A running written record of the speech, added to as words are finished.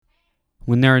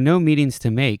When there are no meetings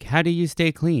to make, how do you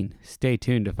stay clean? Stay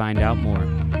tuned to find out more.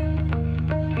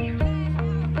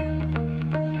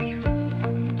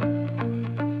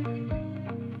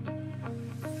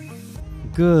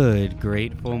 Good,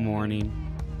 grateful morning.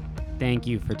 Thank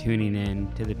you for tuning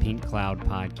in to the Pink Cloud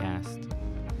Podcast.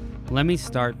 Let me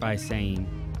start by saying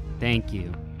thank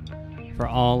you for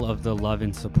all of the love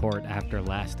and support after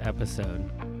last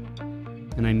episode.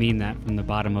 And I mean that from the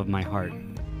bottom of my heart.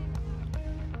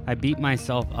 I beat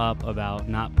myself up about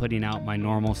not putting out my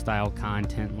normal style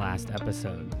content last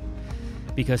episode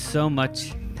because so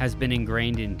much has been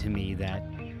ingrained into me that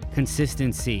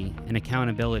consistency and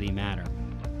accountability matter.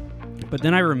 But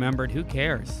then I remembered, who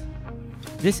cares?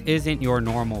 This isn't your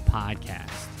normal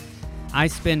podcast. I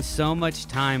spend so much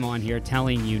time on here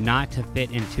telling you not to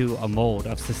fit into a mold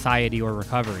of society or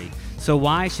recovery. So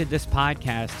why should this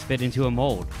podcast fit into a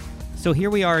mold? So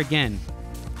here we are again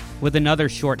with another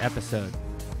short episode,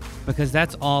 because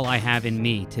that's all I have in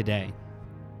me today.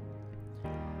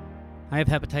 I have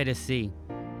hepatitis C.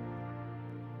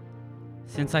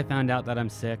 Since I found out that I'm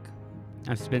sick,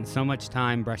 I've spent so much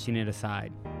time brushing it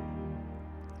aside,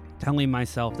 telling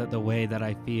myself that the way that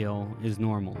I feel is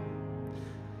normal.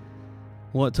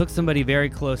 Well, it took somebody very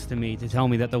close to me to tell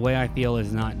me that the way I feel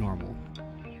is not normal,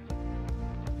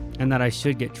 and that I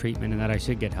should get treatment and that I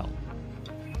should get help.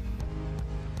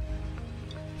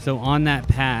 So on that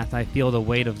path, I feel the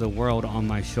weight of the world on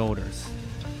my shoulders.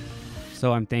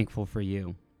 So I'm thankful for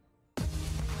you.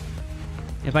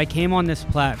 If I came on this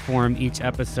platform each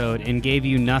episode and gave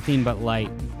you nothing but light,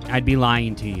 I'd be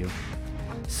lying to you.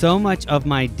 So much of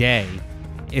my day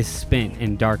is spent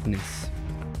in darkness.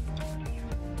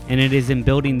 And it is in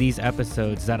building these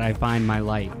episodes that I find my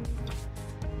light.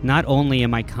 Not only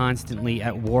am I constantly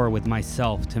at war with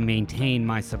myself to maintain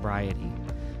my sobriety,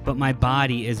 but my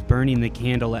body is burning the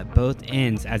candle at both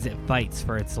ends as it fights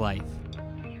for its life.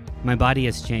 My body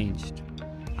has changed.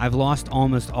 I've lost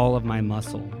almost all of my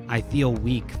muscle. I feel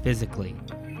weak physically.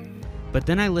 But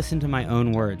then I listen to my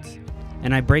own words,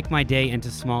 and I break my day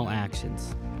into small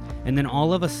actions. And then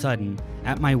all of a sudden,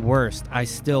 at my worst, I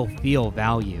still feel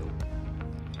value.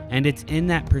 And it's in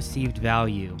that perceived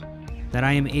value that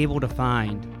I am able to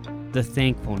find the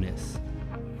thankfulness,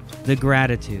 the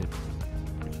gratitude,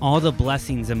 all the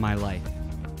blessings in my life.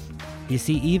 You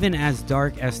see, even as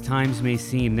dark as times may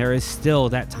seem, there is still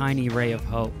that tiny ray of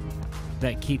hope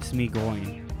that keeps me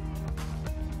going.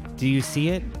 Do you see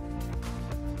it?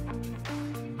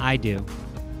 I do.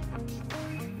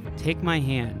 Take my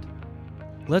hand.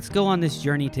 Let's go on this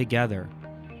journey together.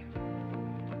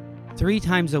 3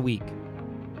 times a week.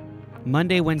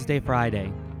 Monday, Wednesday,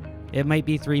 Friday. It might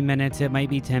be 3 minutes, it might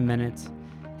be 10 minutes,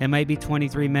 it might be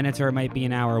 23 minutes, or it might be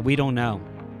an hour. We don't know.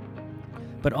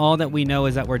 But all that we know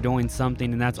is that we're doing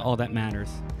something, and that's all that matters.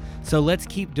 So let's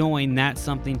keep doing that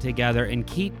something together and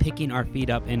keep picking our feet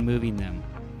up and moving them.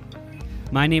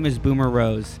 My name is Boomer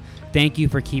Rose. Thank you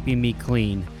for keeping me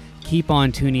clean. Keep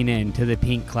on tuning in to the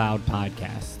Pink Cloud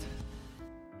Podcast.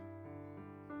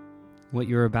 What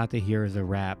you're about to hear is a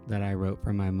rap that I wrote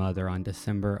for my mother on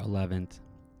December 11th,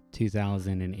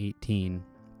 2018,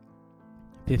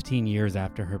 15 years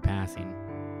after her passing.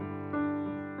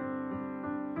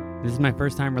 This is my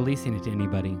first time releasing it to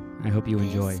anybody. I hope you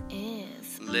enjoy.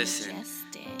 Listen,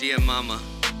 dear mama,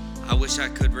 I wish I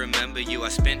could remember you. I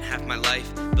spent half my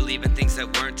life believing things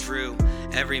that weren't true.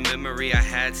 Every memory I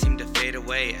had seemed to fade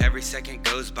away. Every second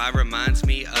goes by reminds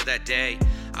me of that day.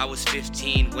 I was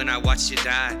 15 when I watched you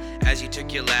die. As you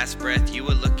took your last breath, you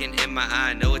were looking in my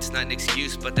eye. No, it's not an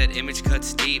excuse, but that image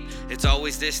cuts deep. It's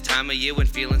always this time of year when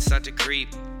feelings start to creep.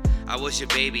 I was your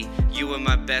baby, you were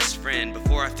my best friend.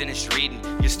 Before I finished reading,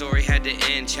 your story had to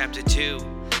end. Chapter 2,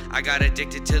 I got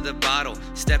addicted to the bottle.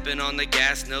 Stepping on the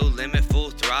gas, no limit,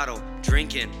 full throttle.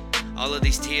 Drinking all of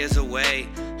these tears away.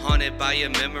 Haunted by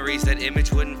your memories, that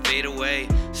image wouldn't fade away.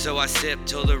 So I sipped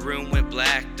till the room went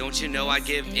black. Don't you know I'd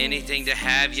give anything to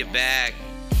have you back?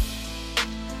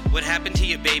 What happened to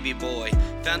your baby boy?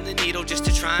 Found the needle just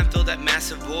to try and fill that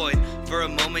massive void. For a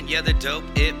moment, yeah, the dope,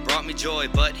 it brought me joy.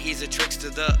 But he's a trickster,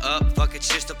 the fuck, it's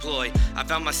just a ploy. I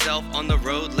found myself on the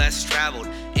road less traveled,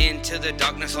 into the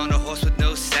darkness on a horse with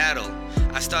no saddle.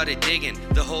 I started digging,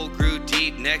 the hole grew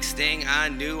deep. Next thing I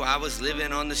knew, I was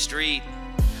living on the street.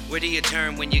 Where do you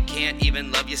turn when you can't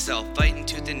even love yourself? Fighting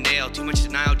tooth and nail, too much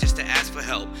denial just to ask for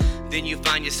help. Then you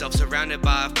find yourself surrounded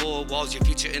by four walls, your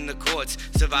future in the courts,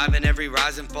 surviving every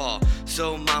rise and fall.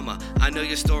 So mama, I know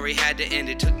your story had to end.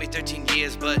 It took me 13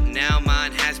 years, but now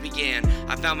mine has began.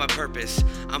 I found my purpose,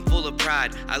 I'm full of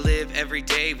pride. I live every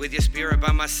day with your spirit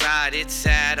by my side. It's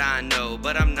sad, I know,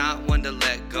 but I'm not one to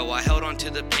let go. I held on to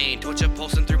the pain, torture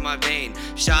pulsing through my vein.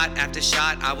 Shot after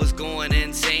shot, I was going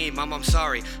insane. Mom, I'm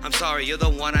sorry, you're the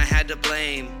one I had to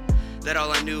blame. That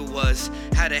all I knew was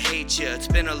how to hate you. It's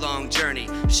been a long journey,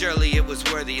 surely it was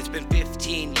worthy. It's been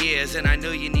 15 years and I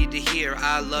know you need to hear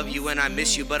I love you and I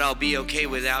miss you, but I'll be okay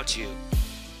without you.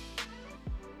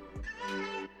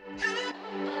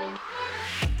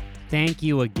 Thank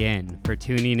you again for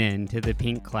tuning in to the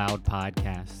Pink Cloud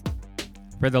Podcast.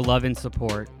 For the love and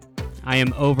support, I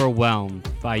am overwhelmed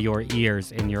by your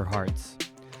ears and your hearts.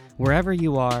 Wherever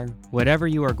you are, whatever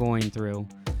you are going through,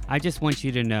 I just want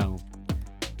you to know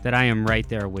that I am right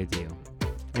there with you.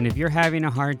 And if you're having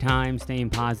a hard time staying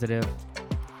positive,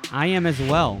 I am as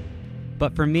well.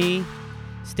 But for me,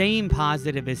 staying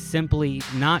positive is simply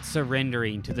not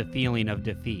surrendering to the feeling of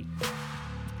defeat.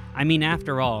 I mean,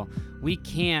 after all, we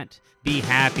can't be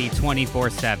happy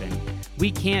 24/7. We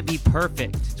can't be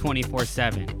perfect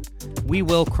 24/7. We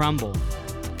will crumble.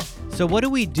 So what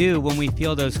do we do when we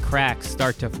feel those cracks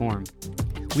start to form?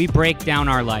 We break down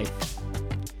our life.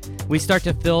 We start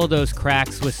to fill those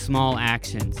cracks with small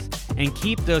actions and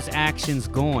keep those actions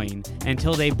going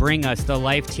until they bring us the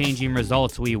life-changing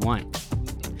results we want.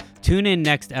 Tune in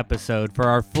next episode for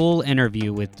our full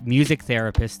interview with music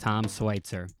therapist Tom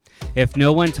Schweitzer. If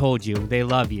no one told you, they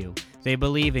love you, they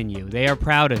believe in you, they are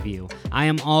proud of you, I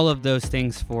am all of those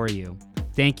things for you.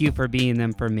 Thank you for being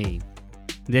them for me.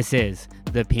 This is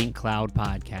the Pink Cloud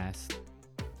Podcast.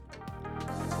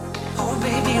 Oh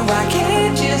baby, why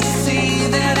can't you see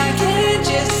that I can't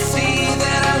just